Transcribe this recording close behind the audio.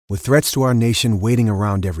With threats to our nation waiting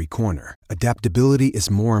around every corner, adaptability is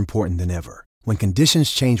more important than ever. When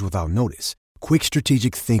conditions change without notice, quick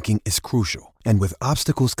strategic thinking is crucial. And with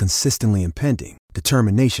obstacles consistently impending,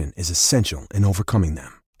 determination is essential in overcoming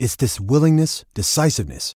them. It's this willingness,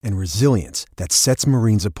 decisiveness, and resilience that sets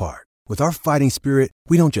Marines apart. With our fighting spirit,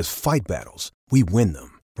 we don't just fight battles, we win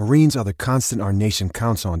them. Marines are the constant our nation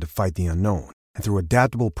counts on to fight the unknown. And through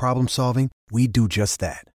adaptable problem solving, we do just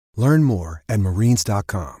that. Learn more at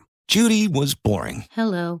marines.com. Judy was boring.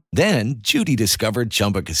 Hello. Then Judy discovered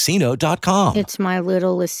ChumbaCasino.com. It's my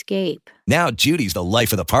little escape. Now Judy's the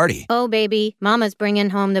life of the party. Oh, baby, mama's bringing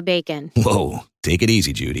home the bacon. Whoa, take it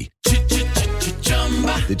easy, Judy.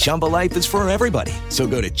 The Chumba life is for everybody. So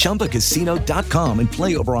go to ChumbaCasino.com and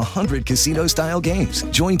play over 100 casino-style games.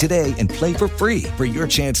 Join today and play for free for your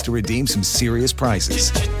chance to redeem some serious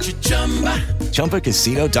prizes.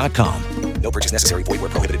 ChumbaCasino.com. No purchase necessary. Void where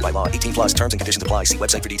prohibited by law. 18 plus terms and conditions apply. See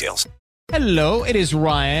website for details. Hello, it is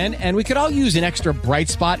Ryan, and we could all use an extra bright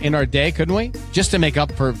spot in our day, couldn't we? Just to make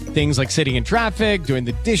up for things like sitting in traffic, doing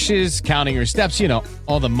the dishes, counting your steps, you know,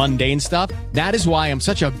 all the mundane stuff. That is why I'm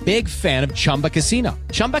such a big fan of Chumba Casino.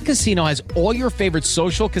 Chumba Casino has all your favorite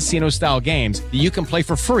social casino-style games that you can play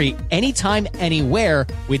for free anytime, anywhere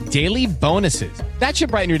with daily bonuses. That should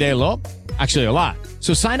brighten your day a little. Actually, a lot.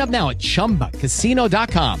 So sign up now at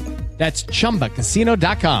ChumbaCasino.com. That's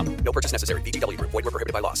ChumbaCasino.com. No purchase necessary. VGW Group. Void where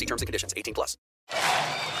prohibited by law. See terms and conditions. 18 plus.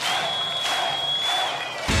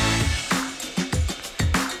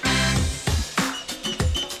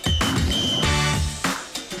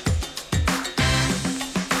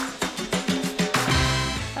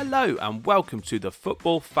 Hello and welcome to the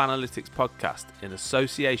Football Fanalytics podcast in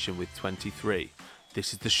association with 23.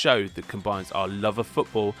 This is the show that combines our love of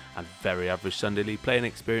football and very average Sunday League playing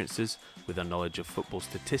experiences with a knowledge of football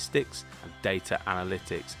statistics and data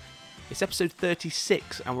analytics. It's episode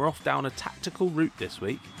 36 and we're off down a tactical route this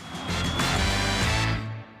week.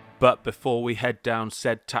 But before we head down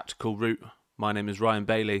said tactical route, my name is Ryan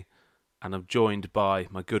Bailey and I'm joined by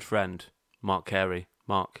my good friend Mark Carey.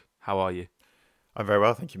 Mark, how are you? I'm very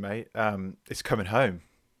well, thank you, mate. It's coming home,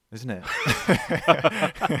 isn't it?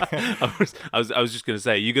 I was just going to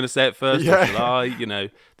say, you're going to say it first, or shall I? You know,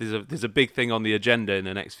 there's a big thing on the agenda in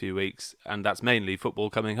the next few weeks, and that's mainly football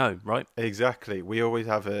coming home, right? Exactly. We always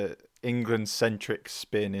have a England-centric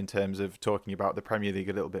spin in terms of talking about the Premier League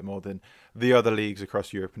a little bit more than the other leagues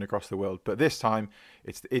across Europe and across the world. But this time,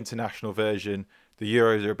 it's the international version. The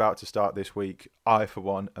Euros are about to start this week. I, for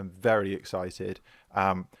one, am very excited.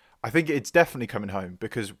 I think it's definitely coming home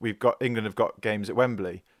because England have got games at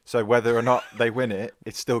Wembley. So whether or not they win it,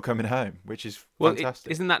 it's still coming home, which is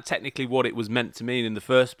fantastic. Isn't that technically what it was meant to mean in the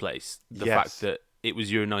first place? The Yes. fact that it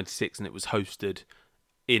was Euro 96 and it was hosted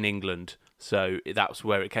in England. So that's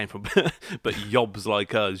where it came from. But yobs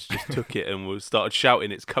like us just took it and we started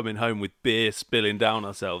shouting it's coming home with beer spilling down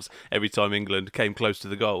ourselves every time England came close to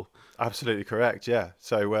the goal. Absolutely correct, yeah.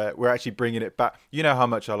 So we're actually bringing it back. You know how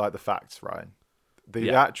much I like the facts, Ryan.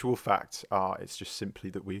 The actual facts are, it's just simply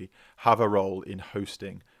that we have a role in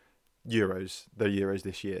hosting the Euros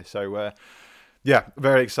this year. So,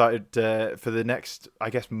 very excited for the next, I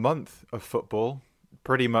guess, month of football,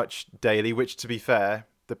 pretty much daily, which, to be fair,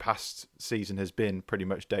 the past season has been pretty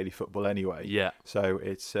much daily football anyway. Yeah. So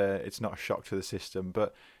it's not a shock to the system.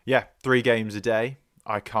 But, 3 games a day.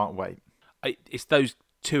 I can't wait. It's those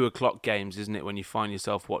 2:00 games, isn't it, when you find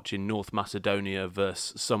yourself watching North Macedonia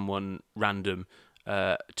versus someone random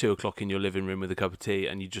 2:00 in your living room with a cup of tea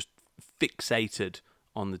and you're just fixated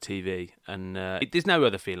on the TV and there's no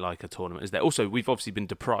other feel like a tournament, is there? Also, we've obviously been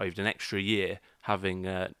deprived an extra year having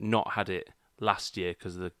not had it last year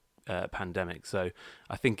because of the pandemic, so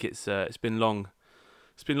I think it's been long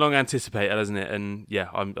anticipated, hasn't it? And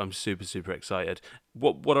I'm super excited.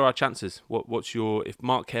 What are our chances? What's if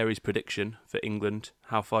Mark Carey's prediction for England,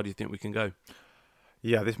 how far do you think we can go?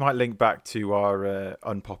 Yeah, this might link back to our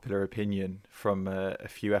unpopular opinion from a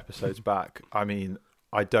few episodes back. I mean,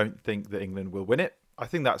 I don't think that England will win it. I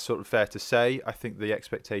think that's sort of fair to say. I think the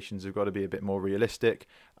expectations have got to be a bit more realistic.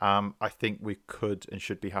 I think we could and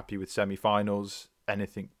should be happy with semi-finals.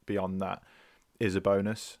 Anything beyond that is a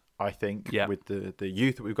bonus, I think, with the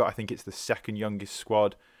youth that we've got. I think it's the second youngest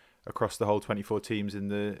squad across the whole 24 teams in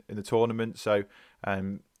the tournament. So,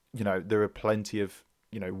 there are plenty of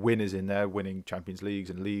winners in there, winning Champions Leagues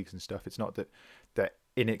and leagues and stuff. It's not that they're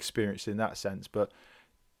inexperienced in that sense, but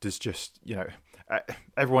there's just,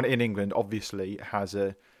 everyone in England obviously has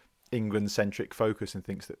a England-centric focus and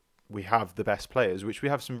thinks that we have the best players, which we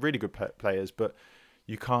have some really good players, but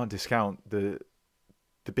you can't discount the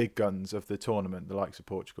big guns of the tournament, the likes of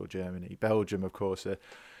Portugal, Germany, Belgium, of course, are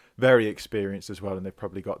very experienced as well, and they've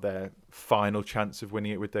probably got their final chance of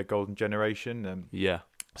winning it with their golden generation.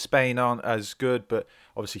 Spain aren't as good, but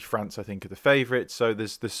obviously France, I think, are the favourites. So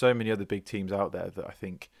there's so many other big teams out there that I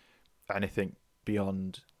think anything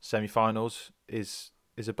beyond semi-finals is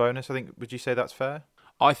a bonus. I think. Would you say that's fair?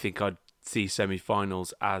 I think I'd see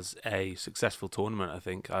semi-finals as a successful tournament. I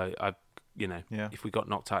think if we got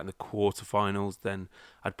knocked out in the quarterfinals, then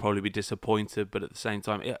I'd probably be disappointed. But at the same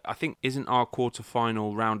time, I think, isn't our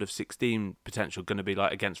quarterfinal round of 16 potential going to be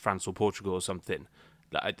like against France or Portugal or something?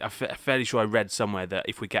 I'm fairly sure I read somewhere that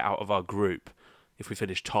if we get out of our group, if we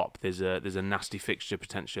finish top, there's a nasty fixture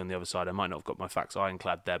potentially on the other side. I might not have got my facts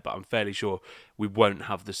ironclad there, but I'm fairly sure we won't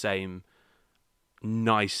have the same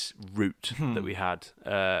nice route that we had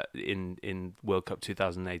in World Cup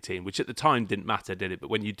 2018, which at the time didn't matter, did it? But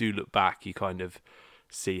when you do look back, you kind of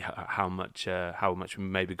see how much we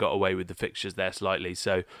maybe got away with the fixtures there slightly.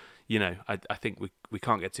 So, I think we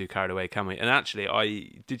can't get too carried away, can we? And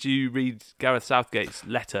actually, did you read Gareth Southgate's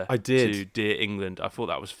letter to Dear England? I thought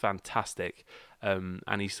that was fantastic.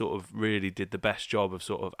 And he sort of really did the best job of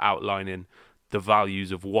sort of outlining the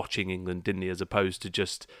values of watching England, didn't he? As opposed to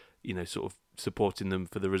just, sort of supporting them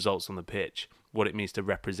for the results on the pitch, what it means to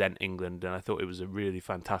represent England. And I thought it was a really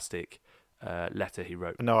fantastic letter he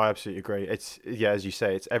wrote. No, I absolutely agree. It's, as you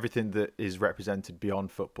say, it's everything that is represented beyond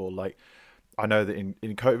football. Like, I know that in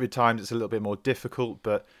COVID times it's a little bit more difficult,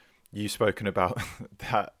 but you've spoken about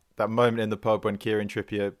that moment in the pub when Kieran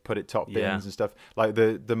Trippier put it top bins and stuff. Like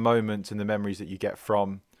the moments and the memories that you get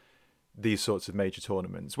from these sorts of major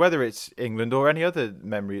tournaments, whether it's England or any other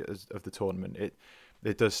memory of the tournament,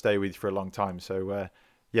 it does stay with you for a long time. So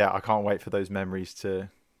I can't wait for those memories to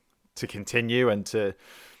continue and to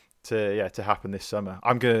happen this summer.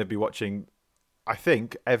 I'm going to be watching, I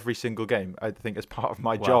think, every single game. I think as part of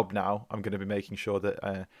my job now, I'm going to be making sure that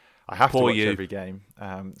I have to watch every game.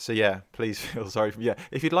 Please feel sorry for me.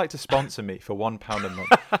 If you'd like to sponsor me for £1 a month,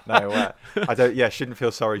 no, I don't. Shouldn't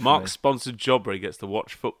feel sorry for me. Mark's sponsored job where he gets to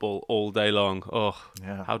watch football all day long.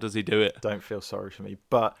 How does he do it? Don't feel sorry for me,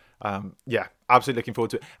 but absolutely looking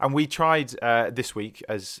forward to it. And we tried this week,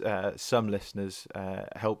 as some listeners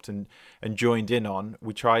helped and joined in on.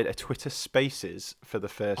 We tried a Twitter Spaces for the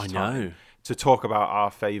first time to talk about our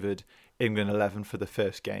favoured England 11 for the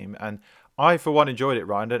first game. And I, for one, enjoyed it,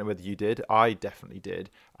 Ryan. I don't know whether you did. I definitely did.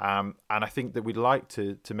 And I think that we'd like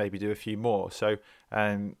to maybe do a few more. So,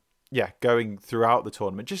 going throughout the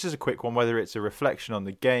tournament, just as a quick one, whether it's a reflection on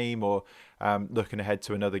the game or looking ahead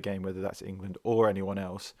to another game, whether that's England or anyone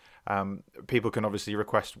else. People can obviously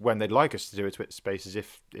request when they'd like us to do a Twitter Spaces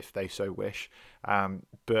if they so wish.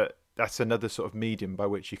 But that's another sort of medium by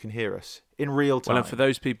which you can hear us in real time. Well, and for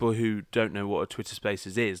those people who don't know what a Twitter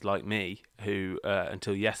Spaces is, like me, who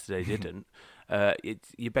until yesterday didn't,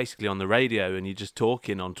 you're basically on the radio and you're just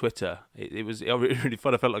talking on Twitter. It was really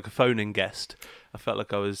fun. I felt like a phone-in guest. I felt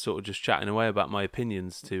like I was sort of just chatting away about my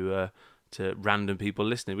opinions to random people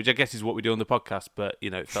listening, which I guess is what we do on the podcast, but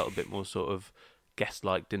it felt a bit more sort of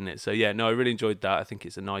guest-like, didn't it? So I really enjoyed that. I think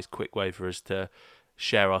it's a nice, quick way for us to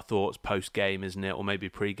share our thoughts post-game, isn't it? Or maybe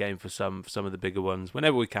pre-game for some of the bigger ones,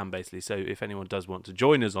 whenever we can, basically. So if anyone does want to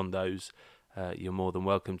join us on those, you're more than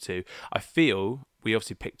welcome to. I feel we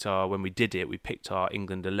obviously when we did it, we picked our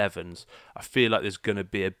England 11s. I feel like there's going to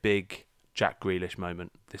be a big Jack Grealish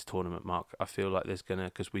moment this tournament, Mark. I feel like there's going to,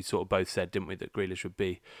 because we sort of both said, didn't we, that Grealish would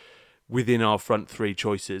be within our front three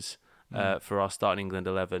choices for our starting England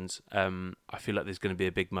 11s. I feel like there's going to be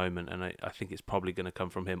a big moment, and I think it's probably going to come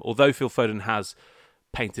from him. Although Phil Foden has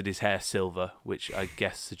painted his hair silver, which I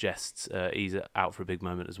guess suggests he's out for a big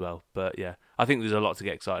moment as well. But I think there's a lot to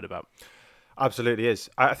get excited about. Absolutely is.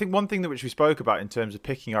 I think one thing which we spoke about in terms of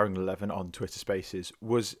picking our England 11 on Twitter Spaces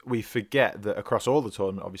was we forget that across all the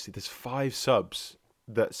tournament, obviously, there's 5 subs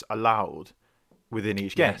that's allowed within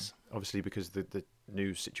each game. Yes. Obviously, because of the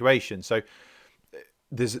new situation. So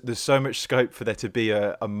there's so much scope for there to be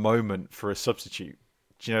a moment for a substitute.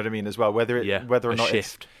 Do you know what I mean? As well, whether or not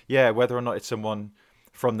it's someone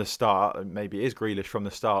from the start, and maybe it is Grealish from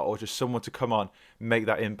the start, or just someone to come on, make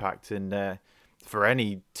that impact in for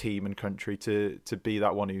any team and country to be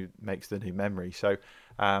that one who makes the new memory. So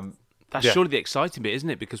that's surely the exciting bit, isn't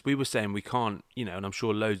it? Because we were saying we can't, and I'm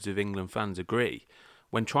sure loads of England fans agree,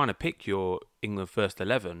 when trying to pick your England first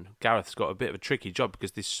 11, Gareth's got a bit of a tricky job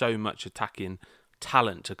because there's so much attacking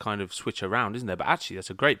talent to kind of switch around, isn't there? But actually, that's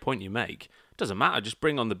a great point you make. doesn't matter. Just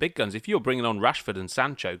bring on the big guns. If you're bringing on Rashford and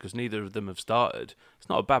Sancho, because neither of them have started, it's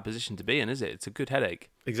not a bad position to be in, is it? It's a good headache.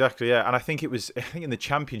 Exactly, yeah. And I think in the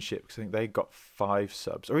Championship, because I think they got 5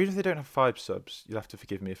 subs, or even if they don't have 5 subs, you'll have to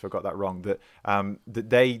forgive me if I got that wrong, that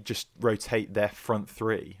they just rotate their front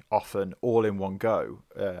 3 often all in one go,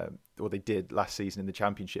 or they did last season in the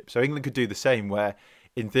Championship. So England could do the same, where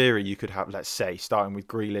in theory you could have, let's say, starting with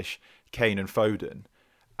Grealish, Kane and Foden,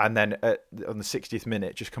 and then on the 60th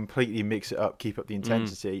minute, just completely mix it up, keep up the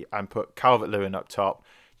intensity, and put Calvert-Lewin up top.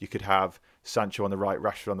 You could have Sancho on the right,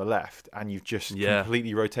 Rashford on the left, and you've just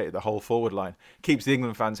completely rotated the whole forward line. Keeps the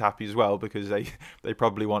England fans happy as well, because they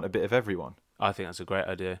probably want a bit of everyone. I think that's a great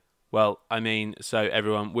idea. Well, I mean, so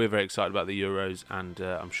everyone, we're very excited about the Euros, and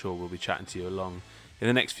I'm sure we'll be chatting to you along in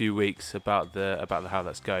the next few weeks about the how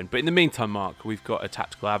that's going. But in the meantime, Mark, we've got a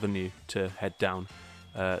tactical avenue to head down.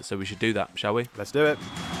 So we should do that, shall we? Let's do it.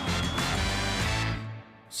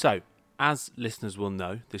 So, as listeners will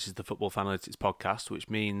know, this is the Football Analytics podcast, which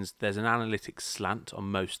means there's an analytics slant on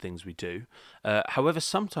most things we do. However,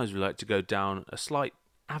 sometimes we like to go down a slight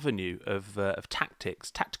avenue of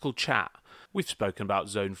tactics, tactical chat. We've spoken about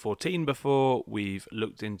Zone 14 before. We've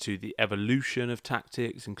looked into the evolution of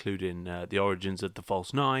tactics, including the origins of the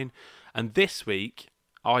false 9. And this week,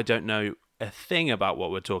 I don't know a thing about what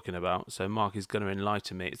we're talking about, so Mark is going to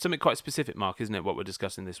enlighten me. It's something quite specific, Mark, isn't it, what we're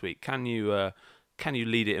discussing this week? Can you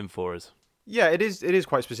lead it in for us? Yeah, it is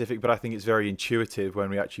quite specific, but I think it's very intuitive when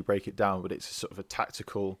we actually break it down. But it's sort of a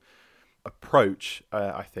tactical approach,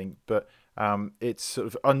 I think. But it's sort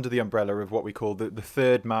of under the umbrella of what we call the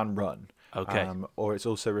third man run. Okay. Or it's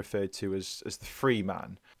also referred to as the free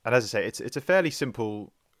man. And as I say, it's a fairly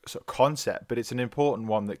simple sort of concept, but it's an important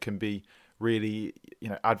one that can be really,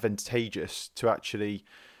 advantageous to actually,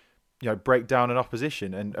 break down an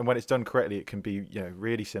opposition. And when it's done correctly, it can be,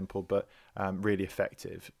 really simple, but really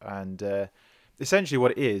effective. And essentially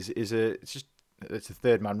what it is it's a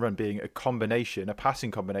third man run being a passing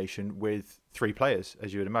combination with 3 players,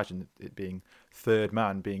 as you would imagine, it being third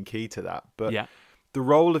man being key to that. But the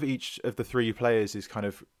role of each of the 3 players is kind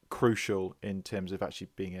of crucial in terms of actually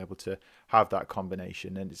being able to have that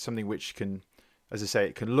combination. And it's something which can, as I say,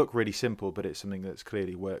 it can look really simple, but it's something that's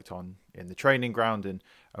clearly worked on in the training ground and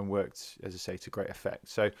worked, as I say, to great effect.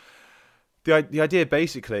 So the idea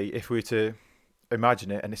basically, if we were to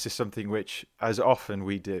imagine it, and this is something which, as often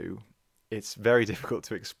we do, it's very difficult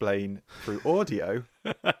to explain through audio.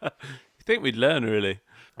 You think we'd learn, really?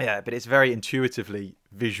 Yeah, but it's very intuitively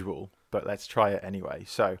visual, but let's try it anyway.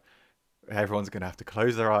 So everyone's going to have to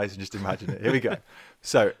close their eyes and just imagine it. Here we go.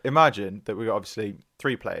 So imagine that we've got obviously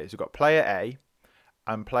 3 players. We've got player A,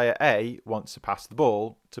 and player A wants to pass the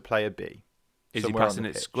ball to player B. Is he passing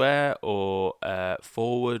it square or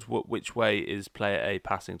forward? Which way is player A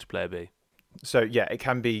passing to player B? So yeah, it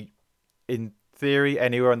can be in theory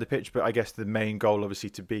anywhere on the pitch, but I guess the main goal obviously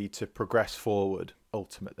to progress forward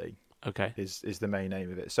ultimately. Okay. Is the main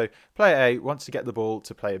aim of it. So player A wants to get the ball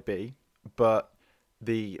to player B, but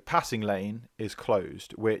the passing lane is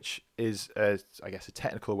closed, which is, I guess, a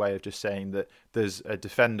technical way of just saying that there's a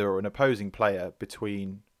defender or an opposing player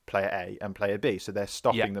between player A and player B. So they're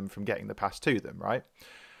stopping them from getting the pass to them, right?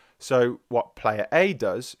 So what player A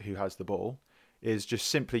does, who has the ball, is just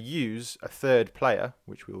simply use a third player,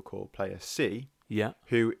 which we'll call player C,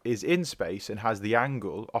 who is in space and has the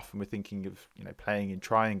angle. Often we're thinking of playing in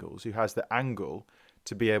triangles. Who has the angle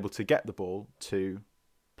to be able to get the ball to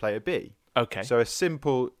player B. Okay. So a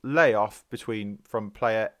simple layoff from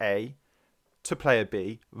player A to player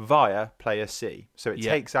B via player C. So it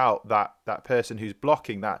takes out that person who's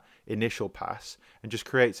blocking that initial pass and just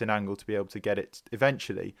creates an angle to be able to get it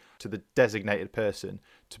eventually to the designated person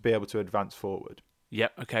to be able to advance forward.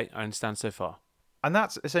 Yep. Okay. I understand so far. And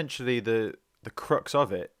that's essentially the crux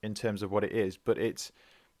of it in terms of what it is. But it's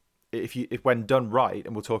if when done right,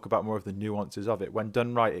 and we'll talk about more of the nuances of it, when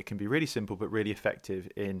done right, it can be really simple but really effective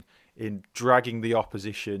in dragging the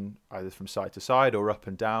opposition either from side to side or up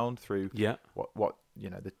and down through what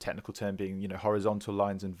the technical term being horizontal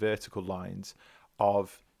lines and vertical lines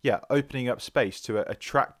of opening up space to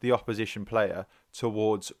attract the opposition player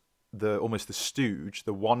towards almost the stooge,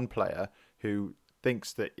 the one player who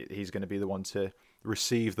thinks that he's going to be the one to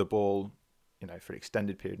receive the ball for an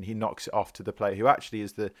extended period, and he knocks it off to the player who actually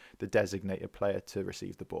is the designated player to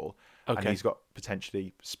receive the ball. Okay. And he's got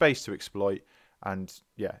potentially space to exploit, and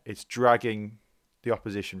it's dragging the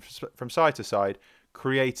opposition from side to side,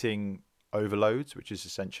 creating overloads, which is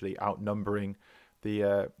essentially outnumbering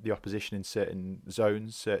the opposition in certain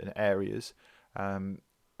zones, certain areas.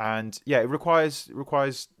 It requires,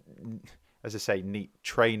 as I say, neat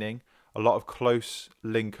training, a lot of close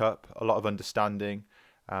link up, a lot of understanding.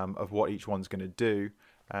 of what each one's going to do.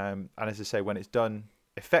 And as I say, when it's done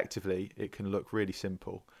effectively, it can look really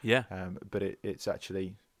simple. Yeah. But it's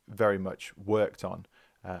actually very much worked on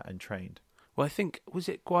and trained. Well, I think, was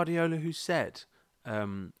it Guardiola who said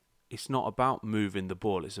it's not about moving the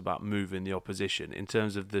ball, it's about moving the opposition. In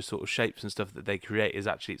terms of the sort of shapes and stuff that they create,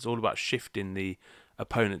 it's all about shifting the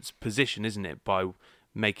opponent's position, isn't it? By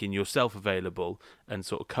making yourself available and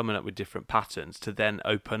sort of coming up with different patterns to then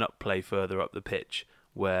open up play further up the pitch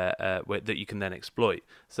where that you can then exploit.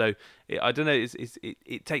 So I don't know,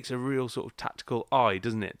 it takes a real sort of tactical eye,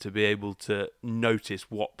 doesn't it, to be able to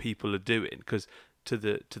notice what people are doing, because to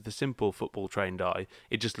the simple football trained eye,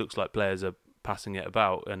 it just looks like players are passing it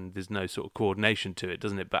about and there's no sort of coordination to it,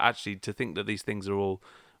 doesn't it? But actually, to think that these things are all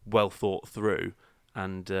well thought through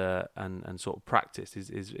and sort of practice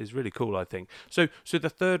is really cool, I think. So the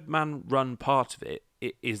third man run part of it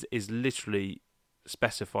is literally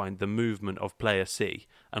specifying the movement of player C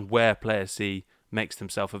and where player C makes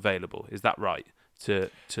themselves available. Is that right?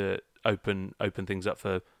 To open things up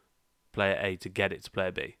for player A to get it to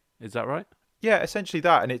player B. Is that right? Yeah, essentially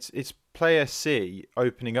that, and it's player C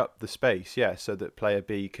opening up the space, so that player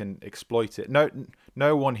B can exploit it.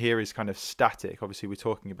 No one here is kind of static. Obviously, we're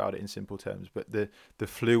talking about it in simple terms, but the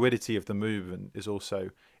fluidity of the movement is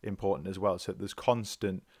also important as well. So there's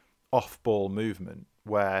constant off-ball movement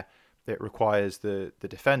where it requires the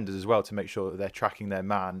defenders as well to make sure that they're tracking their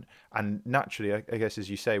man. And naturally, I guess,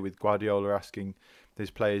 as you say, with Guardiola asking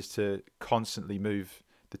his players to constantly move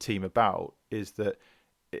the team about, is that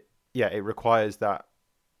it requires that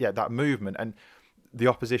movement, and the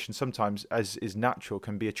opposition sometimes, as is natural,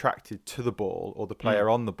 can be attracted to the ball or the player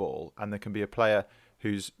on the ball, and there can be a player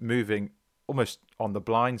who's moving almost on the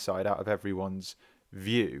blind side out of everyone's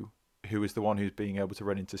view, who is the one who's being able to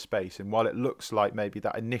run into space. And while it looks like maybe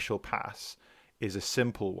that initial pass is a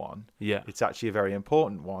simple one, it's actually a very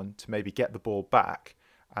important one to maybe get the ball back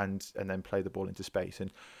and then play the ball into space.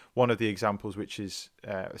 And one of the examples, which is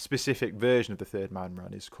a specific version of the third man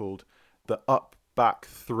run, is called the up, back,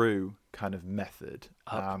 through kind of method.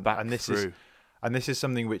 And this is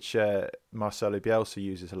something which Marcelo Bielsa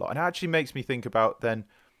uses a lot. And it actually makes me think about then,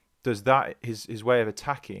 does that his way of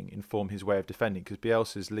attacking inform his way of defending? Because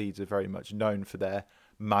Bielsa's Leeds are very much known for their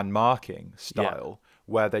man marking style,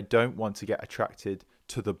 where they don't want to get attracted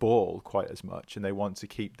to the ball quite as much, and they want to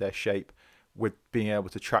keep their shape with being able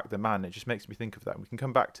to track the man. It just makes me think of that. We can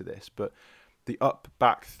come back to this, but the up,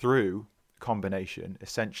 back, through combination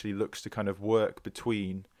essentially looks to kind of work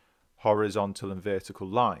between horizontal and vertical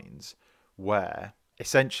lines, where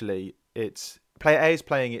essentially it's player A is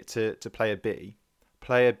playing it to player B.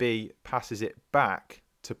 Player B passes it back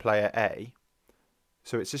to player A.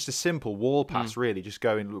 So it's just a simple wall pass, really, just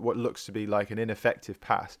going what looks to be like an ineffective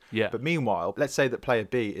pass. Yeah. But meanwhile, let's say that player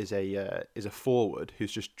B is a forward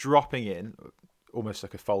who's just dropping in, almost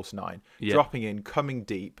like a false nine, dropping in, coming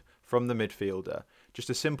deep from the midfielder. Just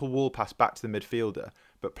a simple wall pass back to the midfielder.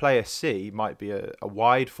 But player C might be a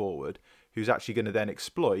wide forward who's actually going to then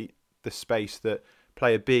exploit the space that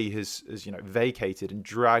player B has vacated and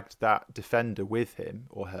dragged that defender with him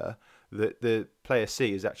or her. The player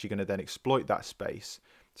C is actually going to then exploit that space.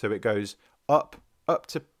 So it goes up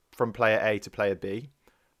to from player A to player B,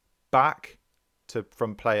 back to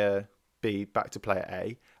from player B back to player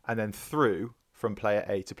A, and then through from player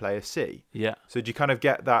A to player C. Yeah. So do you kind of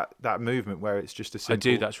get that movement where it's just a simple...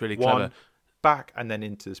 I do, that's really clever. One, back and then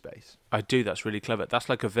into the space. I do, that's really clever. That's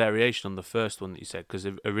like a variation on the first one that you said, because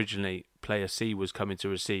originally player C was coming to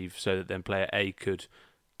receive so that then player A could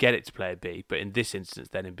get it to player B. But in this instance,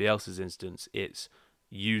 then in Bielsa's instance, it's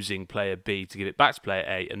using player B to give it back to player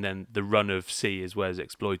A, and then the run of C is where it's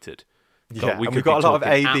exploited. God, we've got a lot of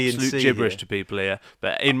A, B, and C. Absolute gibberish to people here,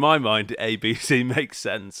 but in my mind, A, B, C makes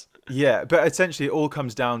sense. Yeah, but essentially it all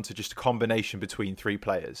comes down to just a combination between three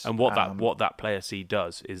players. And what that player C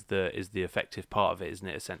does is the effective part of it, isn't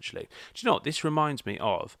it, essentially? Do you know what? This reminds me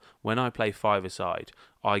of when I play five-a-side,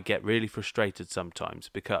 I get really frustrated sometimes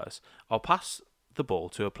because I'll pass the ball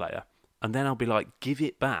to a player and then I'll be like, give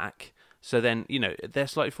it back. So then, they're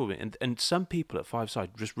slightly forward. And some people at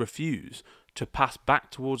five-a-side just refuse to pass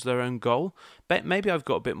back towards their own goal. But maybe I've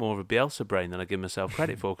got a bit more of a Bielsa brain than I give myself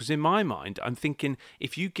credit for, because in my mind, I'm thinking,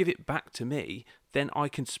 if you give it back to me, then I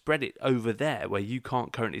can spread it over there where you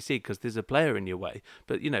can't currently see because there's a player in your way.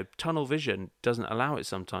 But, tunnel vision doesn't allow it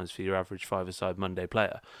sometimes for your average five-a-side Monday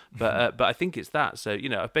player. But I think it's that. So,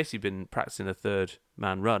 I've basically been practicing a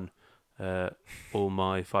third-man run all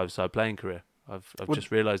my five-a-side playing career. I've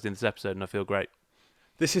just realised in this episode, and I feel great.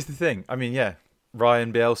 This is the thing. I mean,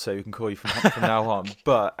 Ryan Bielsa, we can call you from now on.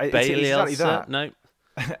 But it's exactly that. No.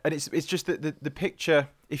 And it's just that the picture,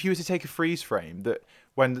 if you were to take a freeze frame, that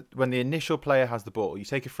when the initial player has the ball, you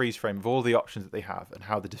take a freeze frame of all the options that they have and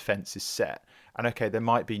how the defense is set. And okay, there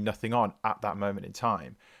might be nothing on at that moment in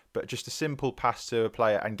time, but just a simple pass to a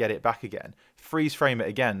player and get it back again. Freeze frame it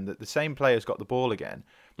again, that the same player's got the ball again,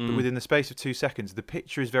 but within the space of 2 seconds, the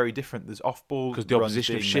picture is very different. There's off-ball because the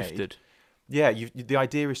opposition have shifted. Yeah, the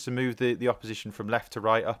idea is to move the opposition from left to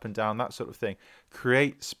right, up and down, that sort of thing.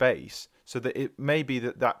 Create space so that it may be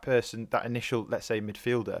that person, that initial, let's say,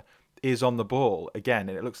 midfielder, is on the ball again,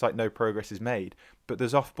 and it looks like no progress is made. But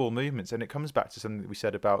there's off-ball movements, and it comes back to something that we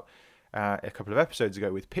said about a couple of episodes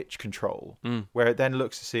ago with pitch control, where it then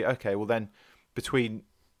looks to see, okay, well then between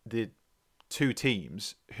the two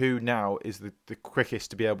teams, who now is the quickest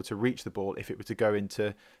to be able to reach the ball if it were to go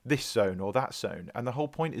into this zone or that zone. And the whole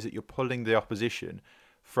point is that you're pulling the opposition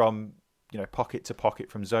from, pocket to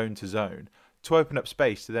pocket, from zone to zone, to open up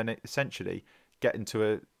space to then essentially get into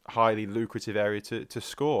a highly lucrative area to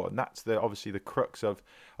score. And that's obviously the crux of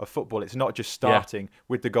football. It's not just starting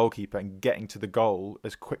with the goalkeeper and getting to the goal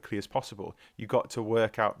as quickly as possible. You got to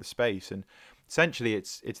work out the space, and essentially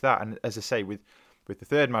it's that. And as I say, with the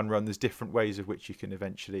third man run, there's different ways of which you can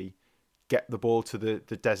eventually get the ball to the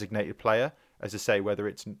designated player. As I say, whether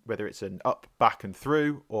it's an up, back and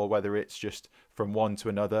through, or whether it's just from one to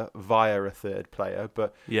another via a third player.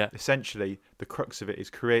 But essentially the crux of it is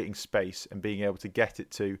creating space and being able to get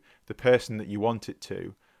it to the person that you want it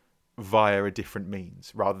to via a different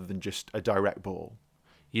means, rather than just a direct ball.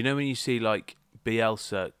 When you see like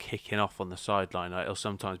Bielsa kicking off on the sideline, like he'll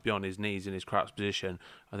sometimes be on his knees in his crouched position,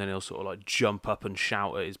 and then he'll sort of like jump up and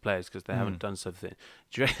shout at his players because they haven't done something.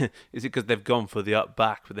 Is it because they've gone for the up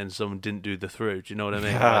back, but then someone didn't do the through? Do you know what I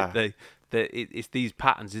mean? Yeah. Like it's these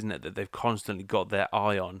patterns, isn't it, that they've constantly got their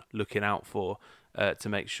eye on, looking out for, to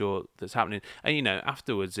make sure that's happening. And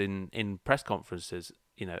afterwards in press conferences,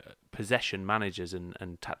 possession managers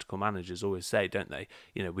and tactical managers always say, don't they?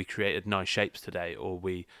 We created nice shapes today, or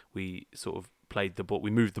we sort of played the ball, we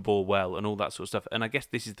moved the ball well, and all that sort of stuff. And I guess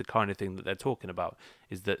this is the kind of thing that they're talking about,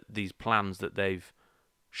 is that these plans that they've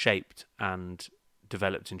shaped and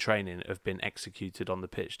developed in training have been executed on the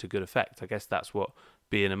pitch to good effect. I guess that's what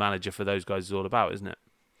being a manager for those guys is all about, isn't it?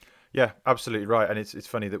 Yeah, absolutely right. And it's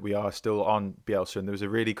funny that we are still on Bielsa, and there was a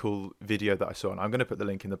really cool video that I saw, and I'm going to put the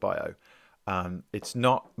link in the bio. It's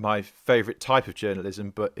not my favourite type of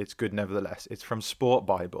journalism, but it's good nevertheless. It's from Sport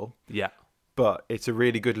Bible. Yeah. But it's a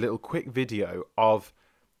really good little quick video of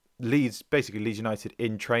Leeds United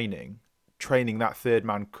in training that third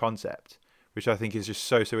man concept, which I think is just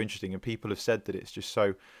so interesting. And people have said that it's just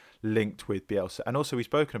so linked with Bielsa. And also we've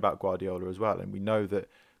spoken about Guardiola as well, and we know that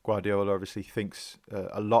Guardiola obviously thinks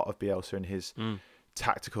a lot of Bielsa and his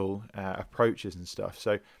tactical approaches and stuff.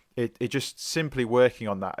 So it just simply working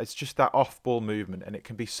on that. It's just that off-ball movement, and it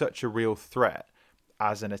can be such a real threat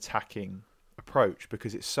as an attacking approach,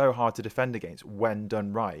 because it's so hard to defend against when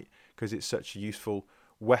done right, because it's such a useful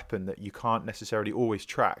weapon that you can't necessarily always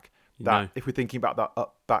track. If we're thinking about that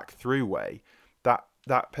up, back, through way,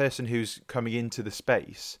 that person who's coming into the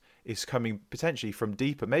space is coming potentially from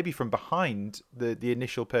deeper, maybe from behind the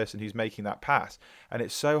initial person who's making that pass. And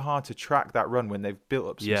it's so hard to track that run when they've built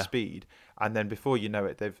up some speed, and then before you know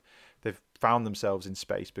it, they've found themselves in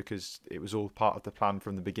space, because it was all part of the plan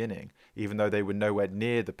from the beginning, even though they were nowhere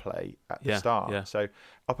near the play at the start. Yeah. So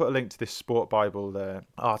I'll put a link to this Sport Bible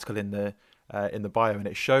article in the bio, and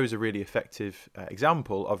it shows a really effective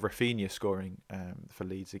example of Rafinha scoring for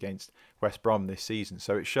Leeds against West Brom this season.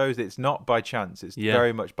 So it shows that it's not by chance, it's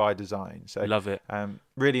very much by design. So love it.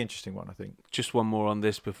 Really interesting one, I think. Just one more on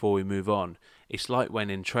this before we move on. It's like when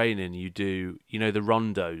in training you do, the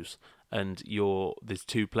rondos, and there's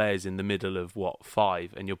two players in the middle of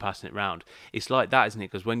 5, and you're passing it round. It's like that, isn't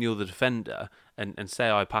it? Because when you're the defender, and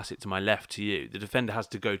say I pass it to my left to you, the defender has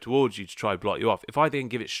to go towards you to try block you off. If I then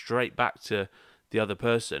give it straight back to the other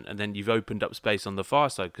person, and then you've opened up space on the far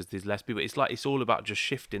side because there's less people, it's all about just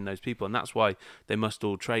shifting those people, and that's why they must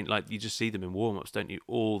all train. Like, you just see them in warm-ups, don't you,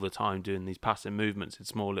 all the time doing these passing movements in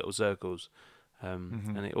small little circles.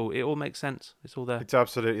 And it all makes sense. It's all there. It's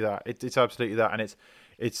absolutely that. It's absolutely that, and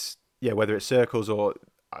it's whether it's circles or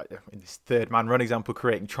in this third man run example,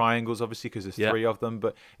 creating triangles, obviously, because there's 3 of them.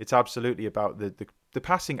 But it's absolutely about the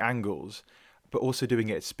passing angles, but also doing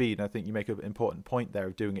it at speed. And I think you make an important point there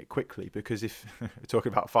of doing it quickly, because if we're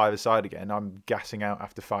talking about 5-a-side again, I'm gassing out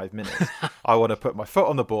after 5 minutes. I want to put my foot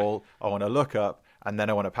on the ball, I want to look up, and then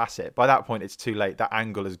I want to pass it. By that point, it's too late. That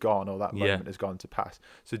angle is gone, or that moment has gone to pass.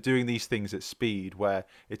 So doing these things at speed, where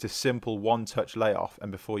it's a simple one-touch layoff,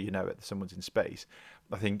 and before you know it, someone's in space.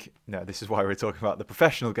 I think this is why we're talking about the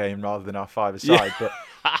professional game rather than our 5-a-side. But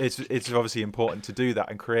it's obviously important to do that,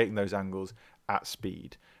 and creating those angles at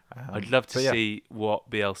speed. I'd love to yeah. see what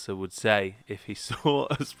Bielsa would say if he saw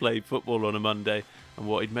us play football on a Monday and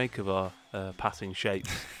what he'd make of our passing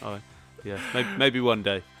shapes. Yeah, maybe one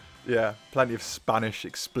day. Yeah, plenty of Spanish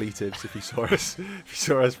expletives if he saw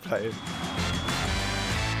us playing.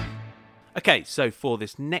 Okay, so for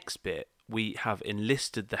this next bit, we have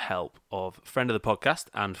enlisted the help of a friend of the podcast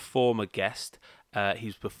and former guest.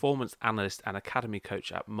 He's performance analyst and academy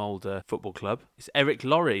coach at Molde Football Club. It's Eric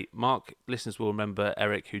Laurie. Mark, listeners will remember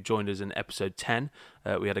Eric, who joined us in episode 10.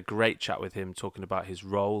 We had a great chat with him talking about his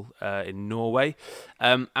role in Norway.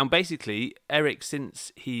 And basically, Eric,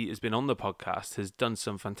 since he has been on the podcast, has done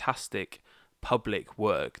some fantastic public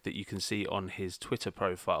work that you can see on his Twitter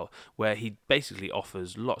profile, where he basically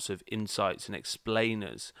offers lots of insights and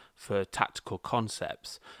explainers for tactical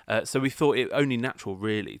concepts. So we thought it only natural,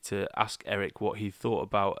 really, to ask Eric what he thought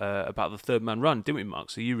about the third man run, didn't we,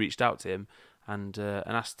 Mark? So you reached out to him and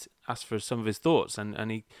asked for some of his thoughts,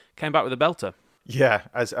 and he came back with a belter. Yeah,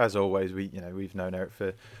 as always, we've known Eric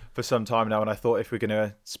for some time now, and I thought if we're going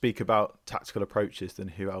to speak about tactical approaches, then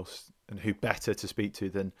who else and who better to speak to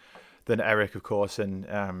than Eric, of course, and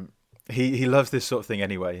he loves this sort of thing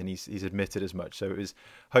anyway, and he's admitted as much. So it was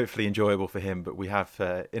hopefully enjoyable for him. But we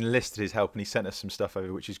have enlisted his help, and he sent us some stuff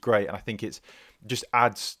over, which is great. And I think it's just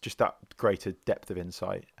adds just that greater depth of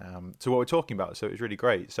insight to what we're talking about. So it was really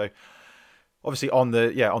great. So obviously on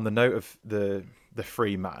the note of the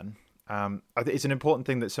free man, I think it's an important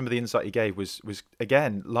thing that some of the insight he gave was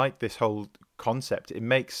again, like this whole concept. It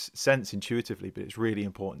makes sense intuitively, but it's really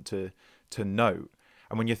important to note.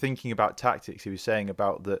 And when you're thinking about tactics, he was saying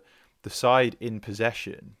about the side in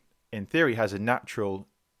possession, in theory, has a natural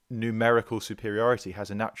numerical superiority,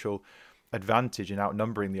 has a natural advantage in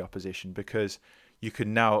outnumbering the opposition, because you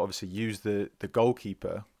can now obviously use the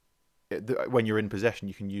goalkeeper. When you're in possession,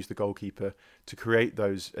 you can use the goalkeeper to create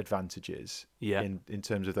those advantages in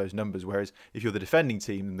terms of those numbers. Whereas if you're the defending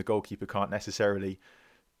team, then the goalkeeper can't necessarily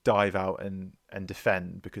dive out and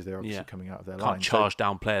defend because they're obviously coming out of their line. Can't charge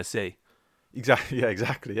down player C.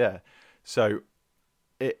 Exactly. So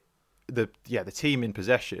the team in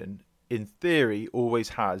possession, in theory, always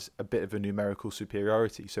has a bit of a numerical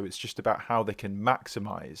superiority. So it's just about how they can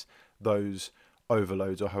maximise those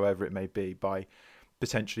overloads, or however it may be, by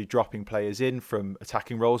potentially dropping players in from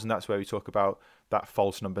attacking roles. And that's where we talk about that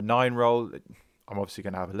false number 9 role. I'm obviously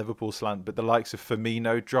going to have a Liverpool slant, but the likes of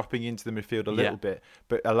Firmino dropping into the midfield a little bit,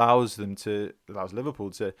 but allows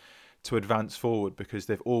Liverpool to advance forward, because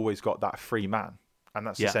they've always got that free man. And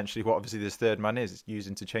that's essentially what obviously this third man is. It's used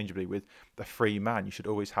interchangeably with the free man. You should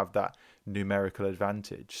always have that numerical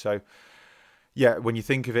advantage. So, when you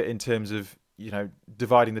think of it in terms of,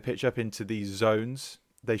 dividing the pitch up into these zones,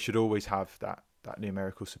 they should always have that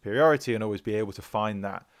numerical superiority and always be able to find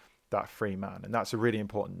that free man. And that's a really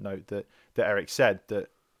important note that Eric said, that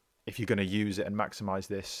if you're going to use it and maximise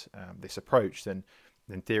this approach, then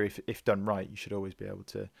in theory, if done right, you should always be able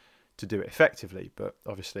to do it effectively. But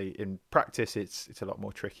obviously in practice, it's a lot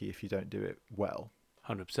more tricky if you don't do it well.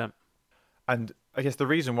 100%. And I guess the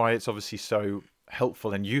reason why it's obviously so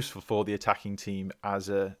helpful and useful for the attacking team as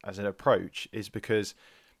an approach is because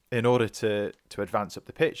in order to advance up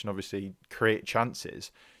the pitch and obviously create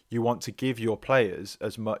chances, you want to give your players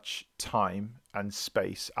as much time and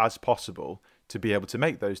space as possible to be able to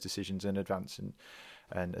make those decisions and advance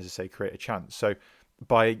and as I say, create a chance. So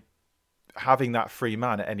by having that free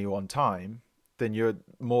man at any one time, then you're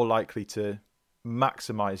more likely to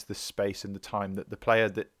maximize the space and the time that the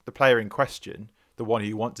player in question, the one who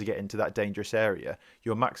you want to get into that dangerous area,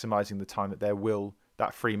 you're maximizing the time that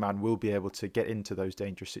that free man will be able to get into those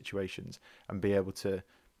dangerous situations and be able to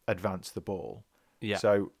advance the ball. Yeah.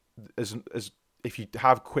 So as if you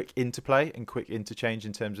have quick interplay and quick interchange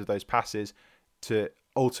in terms of those passes, to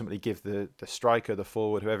ultimately give the striker, the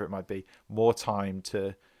forward, whoever it might be, more time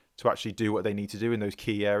to actually do what they need to do in those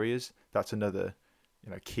key areas, that's another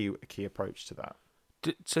key approach to that.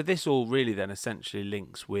 So this all really then essentially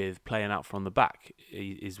links with playing out from the back,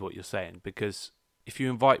 is what you're saying, because if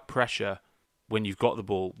you invite pressure when you've got the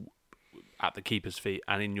ball at the keeper's feet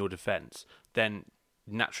and in your defence, then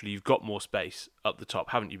naturally you've got more space up the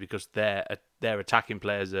top, haven't you? Because their attacking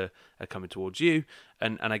players are coming towards you,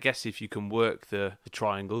 and I guess if you can work the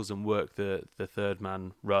triangles and work the third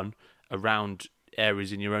man run around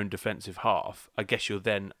areas in your own defensive half, I guess you're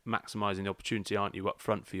then maximising the opportunity, aren't you, up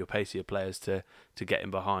front for your pacier players to get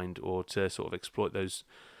in behind or to sort of exploit those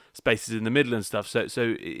spaces in the middle and stuff.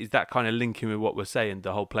 So is that kind of linking with what we're saying,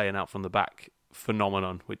 the whole playing out from the back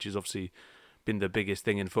phenomenon, which has obviously been the biggest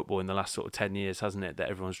thing in football in the last sort of 10 years, hasn't it, that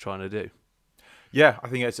everyone's trying to do? Yeah, I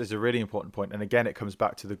think it's a really important point. And again, it comes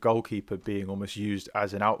back to the goalkeeper being almost used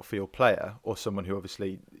as an outfield player or someone who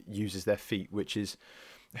obviously uses their feet, which is,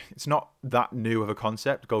 it's not that new of a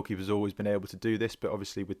concept. Goalkeepers have always been able to do this, but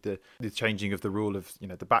obviously with the changing of the rule of,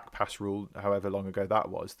 the back pass rule, however long ago that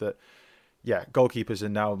was, that, yeah, goalkeepers are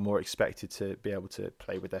now more expected to be able to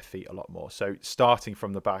play with their feet a lot more. So starting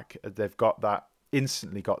from the back, they've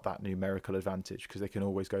instantly got that numerical advantage because they can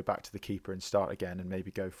always go back to the keeper and start again and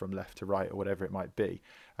maybe go from left to right or whatever it might be.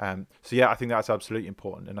 So yeah, I think that's absolutely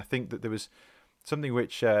important. And I think that there was something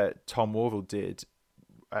which Tom Worville did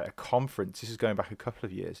at a conference. This is going back a couple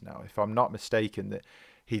of years now, if I'm not mistaken, that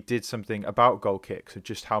he did something about goal kicks, of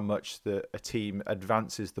just how much a team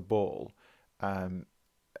advances the ball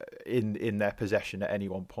in their possession at any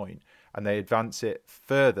one point, and they advance it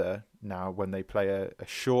further now when they play a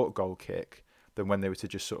short goal kick than when they were to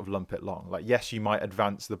just sort of lump it long. Like, yes, you might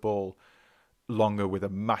advance the ball longer with a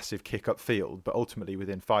massive kick up field, but ultimately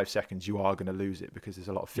within 5 seconds you are going to lose it because there's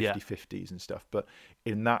a lot of 50-50s and stuff. But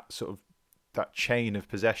in that sort of that chain of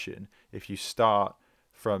possession, if you start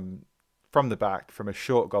from the back, from a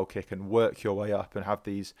short goal kick, and work your way up and have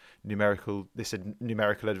this numerical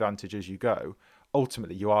advantage as you go,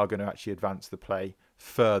 ultimately you are going to actually advance the play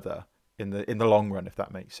further in the long run, if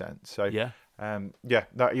that makes sense. So you're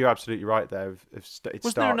absolutely right there.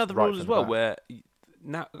 Was there another rule as well where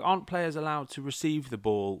now aren't players allowed to receive the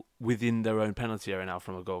ball within their own penalty area now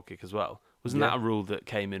from a goal kick as well? Wasn't that a rule that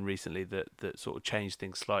came in recently that sort of changed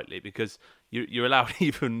things slightly? Because you're allowed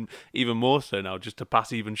even more so now just to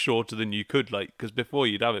pass even shorter than you could. Like, because before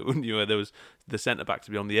you'd have it, wouldn't you, where there was the centre back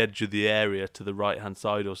to be on the edge of the area to the right hand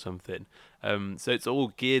side or something. So it's all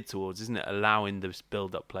geared towards, isn't it, allowing this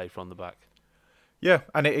build up play from the back. Yeah,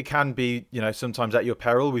 and it can be, sometimes at your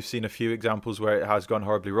peril. We've seen a few examples where it has gone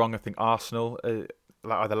horribly wrong. I think Arsenal,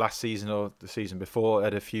 either last season or the season before,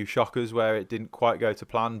 had a few shockers where it didn't quite go to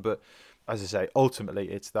plan. But as I say, ultimately,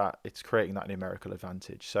 it's creating that numerical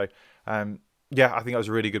advantage. So, I think that was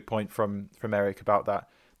a really good point from Eric about that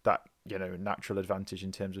natural advantage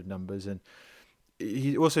in terms of numbers. And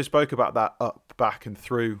he also spoke about that up, back, and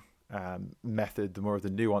through method, the more of the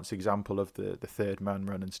nuanced example of the third man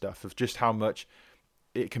run and stuff, of just how much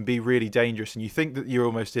it can be really dangerous. And you think that you're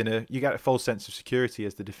almost you get a false sense of security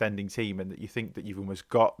as the defending team, and that you think that you've almost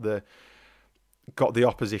got the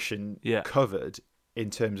opposition covered in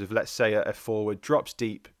terms of, let's say, a forward drops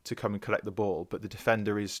deep to come and collect the ball, but the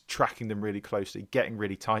defender is tracking them really closely, getting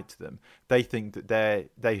really tight to them. They think that they've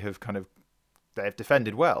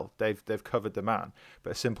defended well, they've covered the man,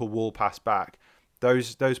 but a simple wall pass back,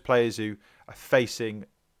 those players who are facing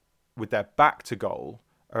with their back to goal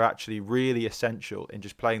are actually really essential in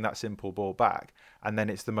just playing that simple ball back. And then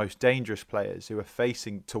it's the most dangerous players who are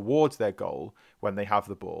facing towards their goal when they have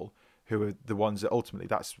the ball, who are the ones that ultimately,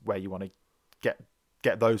 that's where you want to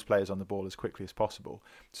get those players on the ball as quickly as possible.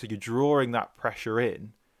 So you're drawing that pressure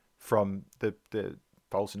in from the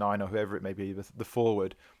false nine or whoever it may be, the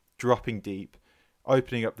forward, dropping deep,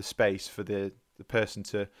 opening up the space for the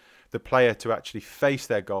player to actually face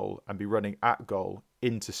their goal and be running at goal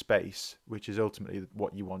into space, which is ultimately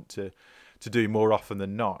what you want to do more often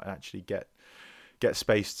than not, and actually get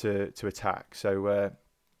space to attack. So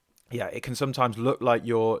it can sometimes look like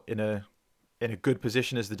you're in a good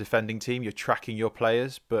position as the defending team, you're tracking your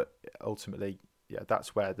players, but ultimately,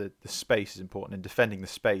 that's where the space is important, and defending the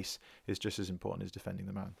space is just as important as defending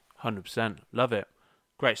the man. 100%. Love it.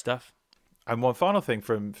 Great stuff. And one final thing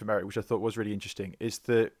from Eric, which I thought was really interesting, is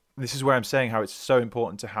that this is where I'm saying how it's so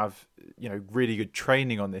important to have really good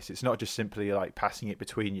training on this. It's not just simply like passing it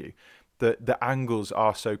between you. The angles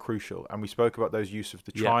are so crucial, and we spoke about those use of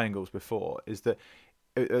the triangles before. Is that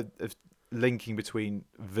linking between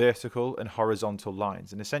vertical and horizontal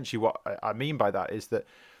lines? And essentially, what I mean by that is that,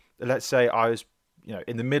 let's say I was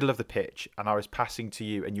in the middle of the pitch and I was passing to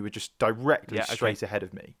you, and you were just directly straight ahead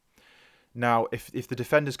of me. Now, if the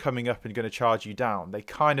defender's coming up and going to charge you down, they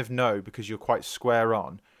kind of know, because you're quite square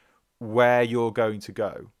on, where you're going to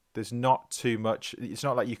go. There's not too much. It's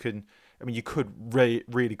not like you can. I mean, you could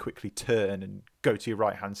really quickly turn and go to your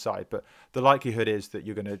right-hand side, but the likelihood is that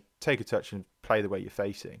you're going to take a touch and play the way you're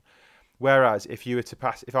facing. Whereas if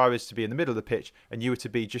I was to be in the middle of the pitch and you were to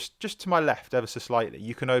be just to my left ever so slightly,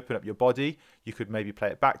 you can open up your body. You could maybe play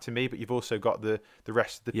it back to me, but you've also got the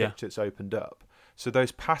rest of the pitch that's opened up. So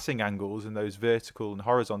those passing angles and those vertical and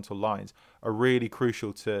horizontal lines are really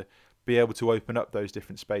crucial to be able to open up those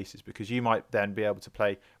different spaces, because you might then be able to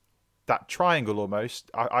play that triangle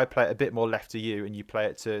almost. I play it a bit more left to you, and you play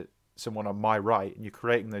it to someone on my right, and you're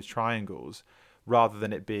creating those triangles rather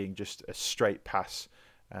than it being just a straight pass,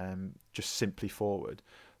 just simply forward.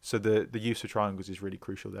 So the use of triangles is really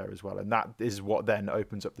crucial there as well. And that is what then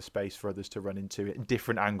opens up the space for others to run into it in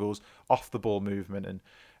different angles, off the ball movement,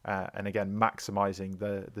 and again, maximising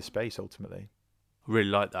the space ultimately. I really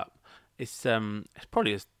like that. It's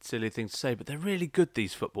probably a silly thing to say, but they're really good,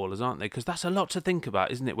 these footballers, aren't they? Because that's a lot to think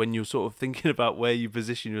about, isn't it? When you're sort of thinking about where you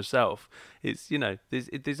position yourself, it's,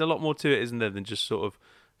 there's a lot more to it, isn't there, than just sort of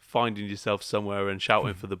finding yourself somewhere and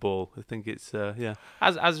shouting for the ball. I think it's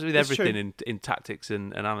as with everything in tactics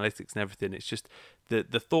and analytics and everything, it's just the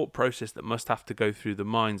thought process that must have to go through the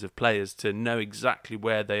minds of players to know exactly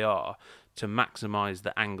where they are to maximise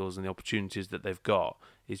the angles and the opportunities that they've got.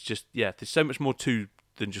 It's just, there's so much more to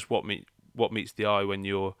than just what meets the eye when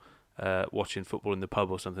you're watching football in the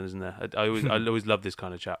pub or something, isn't there? I always love this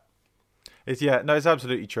kind of chat. It's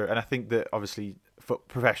absolutely true, and I think that obviously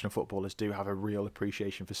professional footballers do have a real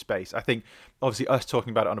appreciation for space. I think obviously us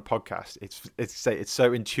talking about it on a podcast, it's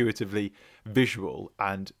so intuitively visual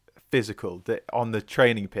and physical that on the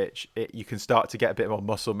training pitch you can start to get a bit more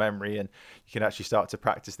muscle memory, and you can actually start to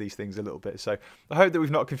practice these things a little bit. So I hope that we've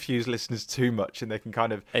not confused listeners too much, and they can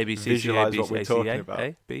kind of visualize what we're talking about.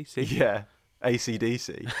 A, B, C. Yeah,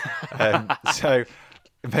 ACDC. So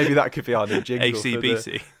maybe that could be our new jingle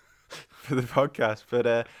ACBC for the podcast. But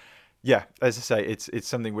as I say, it's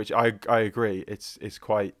something which I agree. It's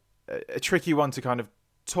quite a tricky one to kind of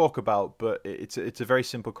talk about, but it's a very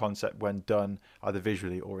simple concept when done either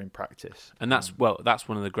visually or in practice. And that's one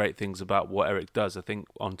of the great things about what Eric does. I think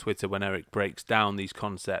on Twitter, when Eric breaks down these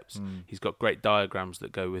concepts, he's got great diagrams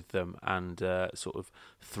that go with them, and sort of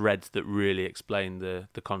threads that really explain the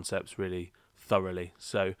concepts really thoroughly.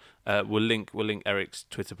 So we'll link Eric's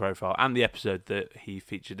Twitter profile and the episode that he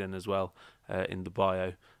featured in as well in the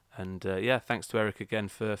bio. And thanks to Eric again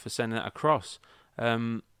for sending that across.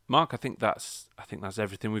 Mark, I think that's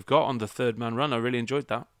everything we've got on the Third Man Run. I really enjoyed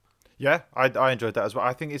that. Yeah, I enjoyed that as well.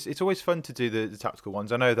 I think it's always fun to do the tactical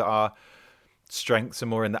ones. I know that our strengths are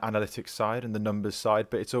more in the analytics side and the numbers side,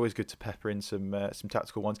 but it's always good to pepper in some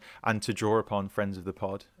tactical ones and to draw upon friends of the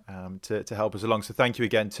pod to help us along. So thank you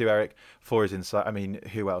again to Eric for his insight. I mean,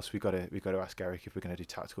 who else? We've got to ask Eric if we're going to do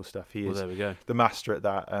tactical stuff. He is there we go. The master at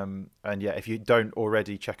that. And if you don't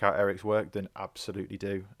already check out Eric's work, then absolutely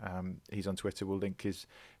do. He's on Twitter. We'll link his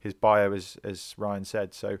bio as Ryan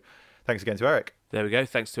said. So thanks again to Eric. There we go.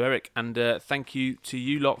 Thanks to Eric. And thank you to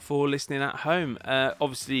you lot for listening at home.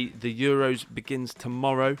 Obviously, the Euros begins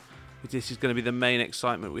tomorrow. This is going to be the main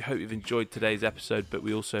excitement. We hope you've enjoyed today's episode, but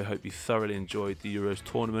we also hope you thoroughly enjoyed the Euros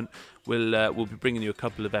tournament. We'll be bringing you a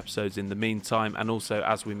couple of episodes in the meantime. And also,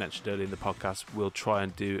 as we mentioned earlier in the podcast, we'll try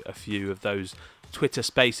and do a few of those Twitter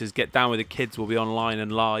Spaces. Get Down with the Kids will be online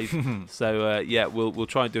and live. So, we'll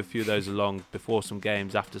try and do a few of those along before some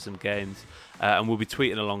games, after some games. And we'll be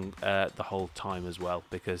tweeting along the whole time as well,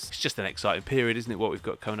 because it's just an exciting period, isn't it, what we've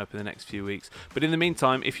got coming up in the next few weeks. But in the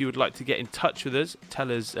meantime, if you would like to get in touch with us,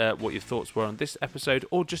 tell us what your thoughts were on this episode,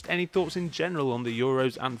 or just any thoughts in general on the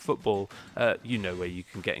Euros and football, you know where you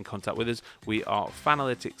can get in contact with us. We are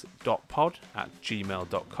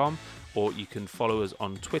fanalytics.pod@gmail.com, or you can follow us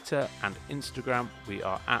on Twitter and Instagram. We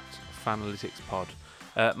are @fanalyticspod.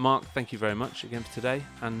 Mark, thank you very much again for today.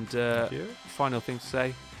 And final thing to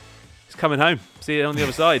say, it's coming home. See you on the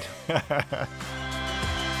other side.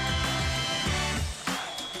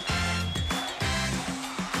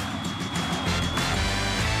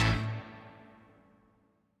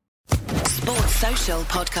 Sports Social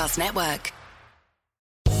Podcast Network.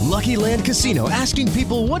 Lucky Land Casino, asking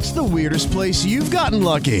people, what's the weirdest place you've gotten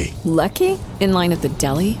lucky? Lucky? In line at the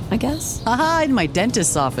deli, I guess? Aha, in my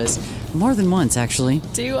dentist's office. More than once, actually.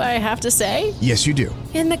 Do I have to say? Yes, you do.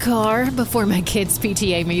 In the car before my kids'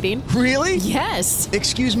 PTA meeting. Really? Yes.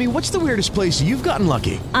 Excuse me, what's the weirdest place you've gotten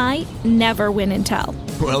lucky? I never win and tell.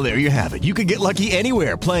 Well, there you have it. You can get lucky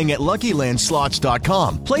anywhere, playing at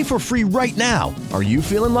LuckyLandSlots.com. Play for free right now. Are you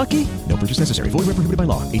feeling lucky? No purchase necessary. Void where prohibited by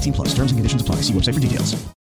law. 18+. Terms and conditions apply. See website for details.